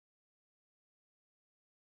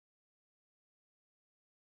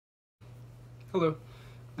Hello,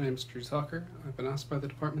 my name is Drew Talker. I've been asked by the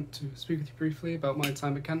department to speak with you briefly about my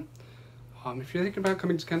time at Kent. If you're thinking about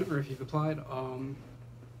coming to Kent or if you've applied,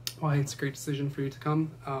 why it's a great decision for you to come,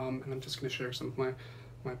 and I'm just going to share some of my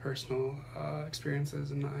personal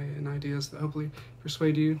experiences and ideas that hopefully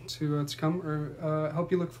persuade you to come or help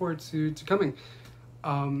you look forward to coming.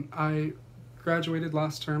 I graduated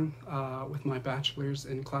last term with my bachelor's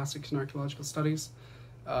in Classical and Archaeological Studies.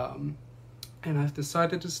 And I've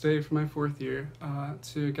decided to stay for my fourth year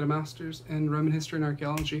to get a master's in Roman history and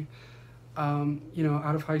archaeology.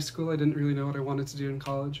 Out of high school, I didn't really know what I wanted to do in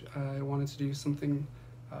college. I wanted to do something,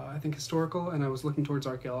 I think, historical, and I was looking towards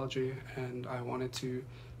archaeology, and I wanted to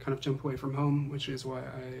kind of jump away from home, which is why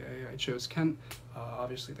I chose Kent.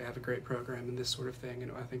 Obviously, they have a great program and this sort of thing,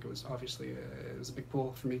 and I think it was obviously it was a big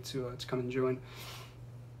pull for me to come and join.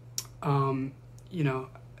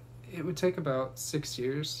 It would take about 6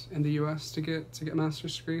 years in the U.S. to get a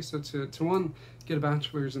master's degree. So to one, get a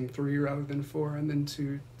bachelor's in 3 rather than 4, and then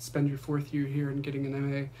to spend your fourth year here and getting an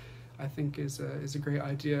MA, I think is a great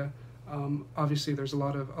idea. Obviously, there's a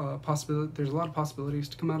lot of possibilities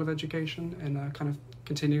to come out of education and kind of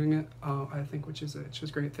continuing it. I think, which is a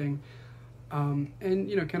great thing. And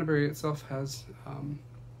Canterbury itself has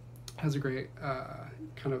a great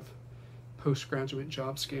kind of postgraduate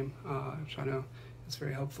job scheme, which I know is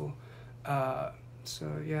very helpful.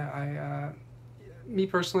 Me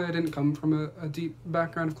personally, I didn't come from a deep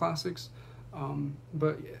background of classics,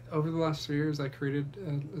 but over the last 3 years, I created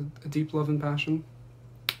a deep love and passion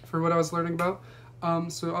for what I was learning about.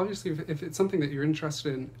 So obviously, if it's something that you're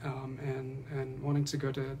interested in and wanting to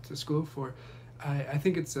go to school for, I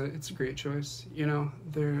think it's a great choice.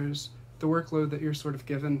 There's the workload that you're sort of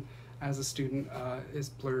given as a student is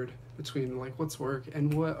blurred between what's work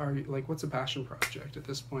and what's a passion project at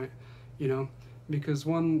this point, because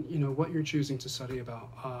what you're choosing to study about,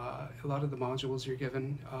 a lot of the modules you're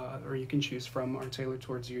given or you can choose from are tailored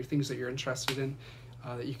towards you, things that you're interested in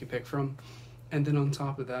that you can pick from. And then on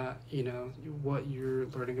top of that, what you're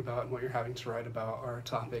learning about and what you're having to write about are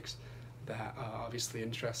topics that obviously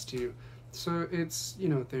interest you. So it's,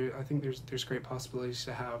 I think there's great possibilities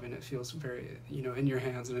to have, and it feels very, in your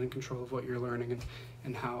hands and in control of what you're learning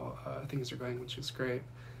and how things are going, which is great.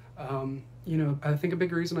 I think a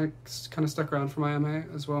big reason I kind of stuck around for my MA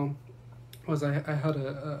as well was I had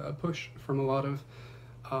a push from a lot of,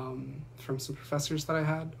 from some professors that I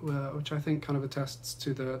had, which I think kind of attests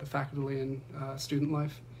to the faculty and student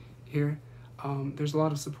life here. There's a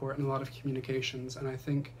lot of support and a lot of communications, and I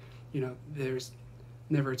think, there's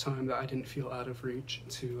never a time that I didn't feel out of reach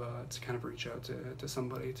to kind of reach out to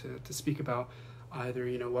somebody to speak about either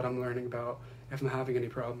what I'm learning about, if I'm having any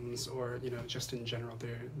problems, or just in general.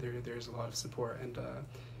 There's a lot of support and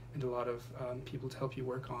a lot of people to help you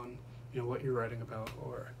work on what you're writing about,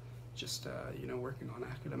 or just working on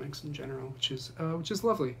academics in general, which is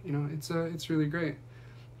lovely. It's really great.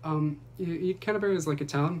 Canterbury is like a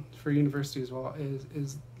town for university as well.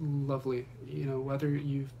 Is lovely. Whether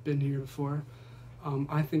you've been here before.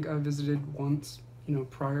 I think I visited once,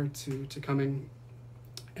 prior to coming,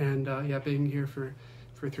 and being here for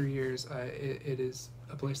 3 years, it is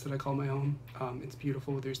a place that I call my home. It's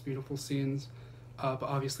beautiful. There's beautiful scenes, but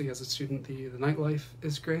obviously as a student, the nightlife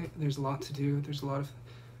is great. There's a lot to do. There's a lot of,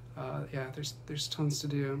 there's tons to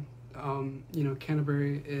do.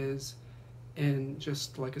 Canterbury is in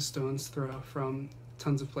just like a stone's throw from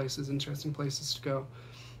tons of places, interesting places to go.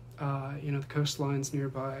 The coastline's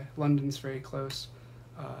nearby, London's very close,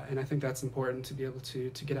 and I think that's important to be able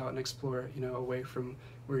to get out and explore, away from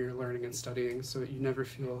where you're learning and studying, so you never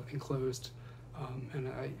feel enclosed,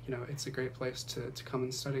 it's a great place to come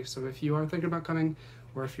and study. So if you are thinking about coming,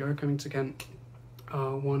 or if you are coming to Kent,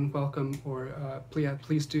 welcome, or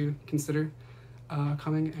please do consider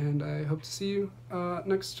coming, and I hope to see you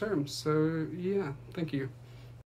next term. So yeah, thank you.